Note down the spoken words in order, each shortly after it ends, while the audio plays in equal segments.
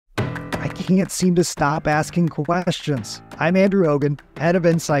can't seem to stop asking questions. I'm Andrew Hogan, head of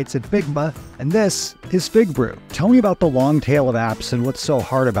insights at Figma, and this is FigBrew. Tell me about the long tail of apps and what's so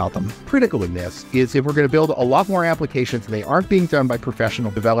hard about them. Critical in this is if we're going to build a lot more applications and they aren't being done by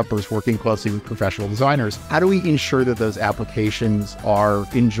professional developers working closely with professional designers, how do we ensure that those applications are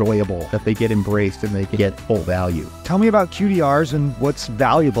enjoyable, that they get embraced and they get full value? Tell me about QDRs and what's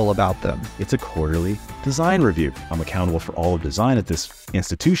valuable about them. It's a quarterly design review. I'm accountable for all of design at this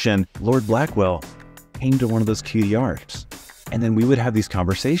institution. Lord Blackwell came to one of those QDRs. And then we would have these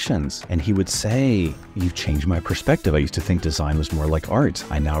conversations and he would say, "You've changed my perspective. I used to think design was more like art.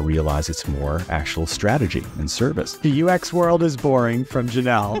 I now realize it's more actual strategy and service." The UX world is boring from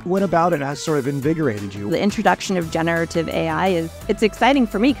Janelle. What about it has sort of invigorated you? The introduction of generative AI it's exciting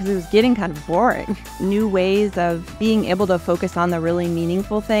for me because it was getting kind of boring. New ways of being able to focus on the really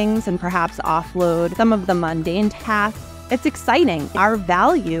meaningful things and perhaps offload some of the mundane tasks. It's exciting. Our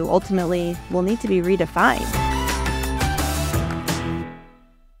value ultimately will need to be redefined.